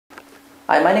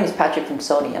Hi, my name is Patrick from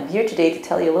Sony. I'm here today to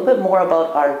tell you a little bit more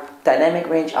about our Dynamic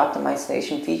Range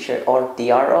Optimization feature, or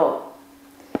DRO.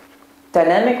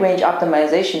 Dynamic Range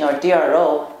Optimization, or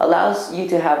DRO, allows you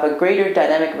to have a greater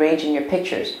dynamic range in your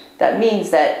pictures. That means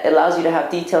that it allows you to have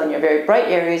detail in your very bright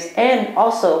areas and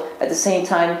also, at the same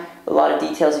time, a lot of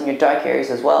details in your dark areas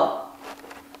as well.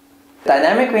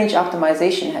 Dynamic Range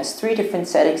Optimization has three different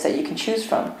settings that you can choose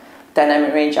from: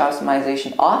 Dynamic Range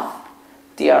Optimization Off,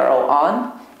 DRO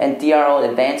On, and DRO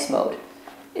Advanced mode.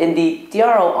 In the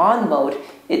DRO On mode,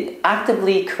 it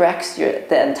actively corrects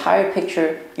the entire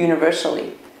picture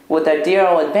universally. With our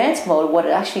DRO Advanced mode, what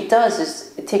it actually does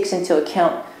is it takes into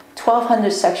account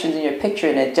 1200 sections in your picture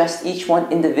and adjusts each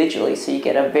one individually so you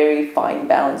get a very fine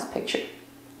balanced picture.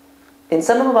 In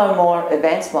some of our more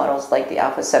advanced models like the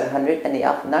Alpha 700 and the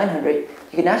Alpha 900,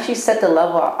 you can actually set the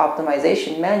level of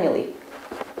optimization manually.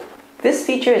 This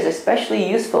feature is especially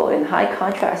useful in high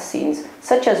contrast scenes,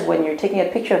 such as when you're taking a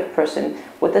picture of a person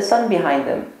with the sun behind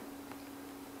them.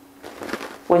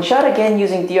 When shot again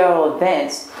using DRO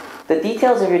Advanced, the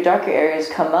details of your darker areas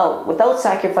come out without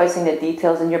sacrificing the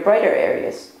details in your brighter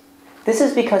areas. This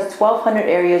is because 1200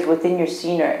 areas within your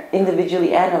scene are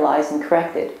individually analyzed and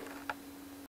corrected.